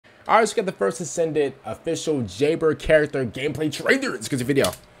All right, so we got the first Descendant official Jayber character gameplay trailer. It's a good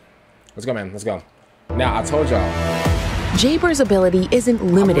video. Let's go, man. Let's go. Now, I told y'all. Jayber's ability isn't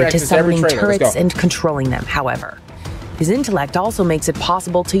limited to summoning turrets and controlling them, however. His intellect also makes it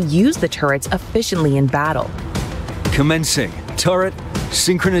possible to use the turrets efficiently in battle. Commencing turret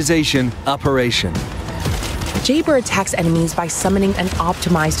synchronization operation. Jayber attacks enemies by summoning an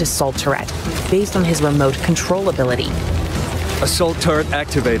optimized assault turret based on his remote control ability. Assault turret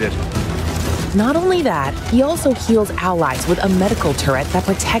activated. Not only that, he also heals allies with a medical turret that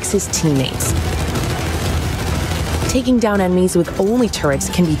protects his teammates. Taking down enemies with only turrets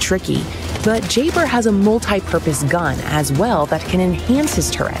can be tricky, but Jayber has a multi-purpose gun as well that can enhance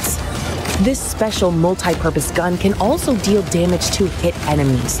his turrets. This special multi-purpose gun can also deal damage to hit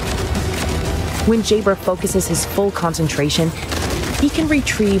enemies. When Jayber focuses his full concentration, he can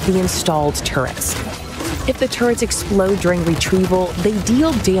retrieve the installed turrets. If the turrets explode during retrieval, they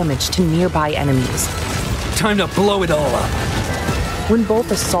deal damage to nearby enemies. Time to blow it all up. When both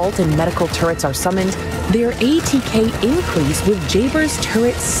assault and medical turrets are summoned, their ATK increase with Jayber's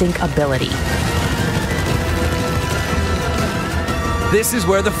turret sync ability. This is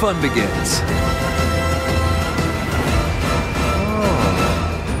where the fun begins.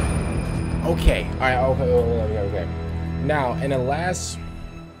 Okay. All right. Okay. Now, in the last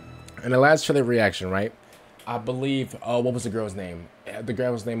trailer reaction, right? I believe. What was the girl's name? The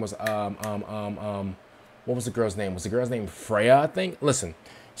girl's name was What was the girl's name? Was the girl's name Freya? I think. Listen.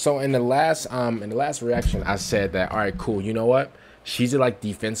 So in the last reaction, I said that, all right, cool. You know what? She's a like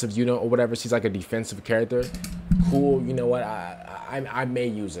defensive unit or whatever. She's like a defensive character. Cool. You know what? I may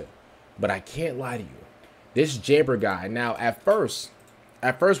use it, but I can't lie to you. This Jayber guy. Now, at first,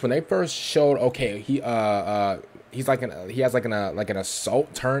 when they first showed, okay, he has like an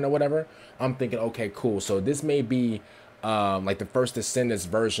assault turn or whatever. I'm thinking, okay, cool. So this may be like the first Descendants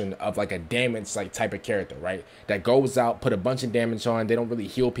version of like a damage like type of character, right? That goes out, put a bunch of damage on. They don't really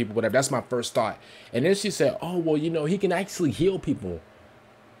heal people, whatever. That's my first thought. And then she said, oh well, you know, he can actually heal people.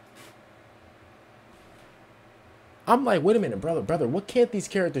 I'm like, wait a minute, brother, what can't these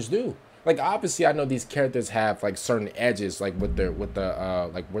characters do? Like, obviously, I know these characters have like certain edges, like with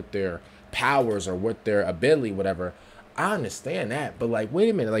their powers or with their ability, whatever. I understand that, but like, wait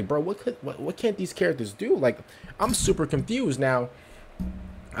a minute, like, bro, what can't these characters do? Like, I'm super confused now.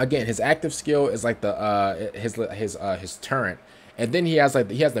 Again, his active skill is like the his turret, and then he has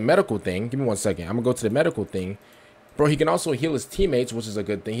the medical thing. Give me 1 second. I'm gonna go to the medical thing, bro. He can also heal his teammates, which is a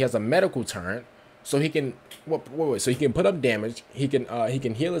good thing. He has a medical turret, so he can so he can put up damage. He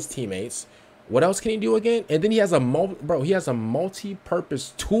can heal his teammates. What else can he do again? And then he has a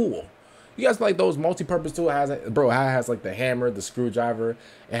multi-purpose tool. You guys like those multi-purpose tools? It has like the hammer, the screwdriver.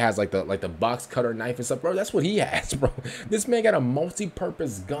 It has like the box cutter knife and stuff, bro. That's what he has, bro. This man got a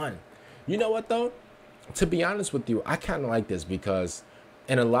multi-purpose gun. You know what though? To be honest with you, I kind of like this because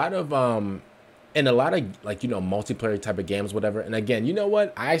in a lot of like, you know, multiplayer type of games, whatever. And again, you know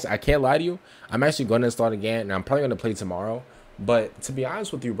what? I can't lie to you. I'm actually going to install it again, and I'm probably going to play tomorrow. But to be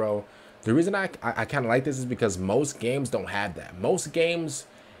honest with you, bro, the reason I kind of like this is because most games don't have that. Most games,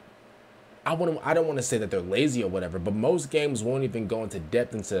 I don't want to say that they're lazy or whatever, but most games won't even go into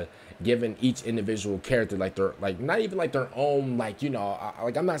depth into giving each individual character like their, like, not even like their own, like, you know,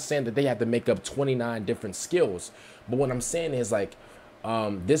 like, I'm not saying that they have to make up 29 different skills, but what I'm saying is like,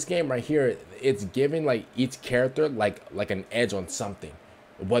 this game right here, it's giving like each character like an edge on something,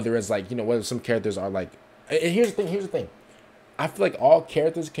 whether it's like, you know, whether some characters are like, and here's the thing, I feel like all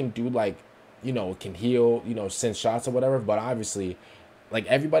characters can do, like, you know, can heal, you know, send shots or whatever, but obviously, like,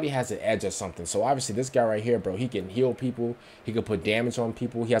 everybody has an edge or something. So obviously this guy right here, bro, he can heal people. He can put damage on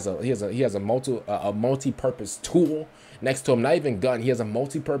people. He has a multi-purpose tool next to him. Not even gun. He has a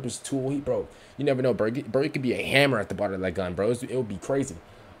multi-purpose tool. Bro, you never know, bro. It could be a hammer at the bottom of that gun, bro. It would be crazy.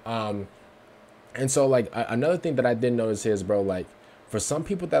 And so like another thing that I did notice is, bro, like for some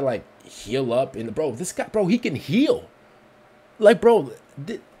people that like heal up, and bro, this guy, bro, he can heal. Like, bro.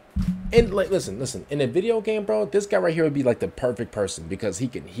 And like, listen, in a video game, bro, this guy right here would be like the perfect person because he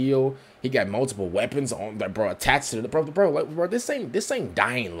can heal. He got multiple weapons on that, bro, attached to the bro, this ain't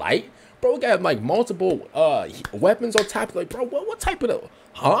Dying Light, bro. We got like multiple weapons on top. Like, bro, what type of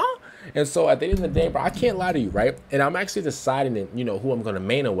And so at the end of the day, bro, I can't lie to you, right? And I'm actually deciding, you know, who I'm gonna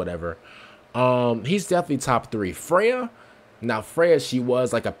main or whatever. He's definitely top 3. Freya. Now Freya, she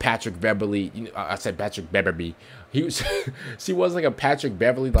was like a Patrick Beverly. You know, I said Patrick Beverly. She was like a Patrick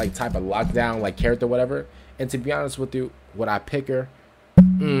Beverly like type of lockdown like character, whatever. And to be honest with you, would I pick her?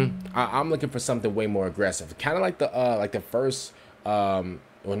 I'm looking for something way more aggressive, kind of like the first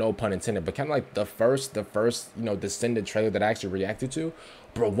well, no pun intended, but kind of like the first, you know, Descendant trailer that I actually reacted to,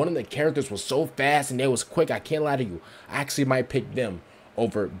 bro, one of the characters was so fast and they was quick. I can't lie to you. I actually might pick them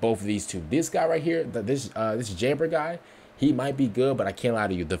over both of these two. This guy right here, this Jayber guy, he might be good, but I can't lie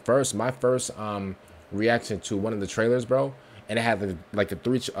to you. My first reaction to one of the trailers, bro, and it had like the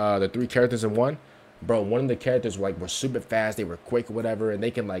three characters in one. Bro, one of the characters were super fast, they were quick or whatever, and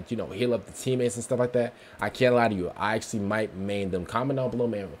they can, like, you know, heal up the teammates and stuff like that. I can't lie to you. I actually might main them. Comment down below,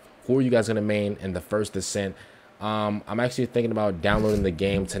 man. Who are you guys gonna main in the first Descent? I'm actually thinking about downloading the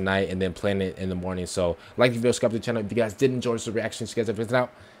game tonight and then playing it in the morning. So, like the video, subscribe to the channel. If you guys did enjoy this reaction, you guys have visited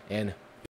out, and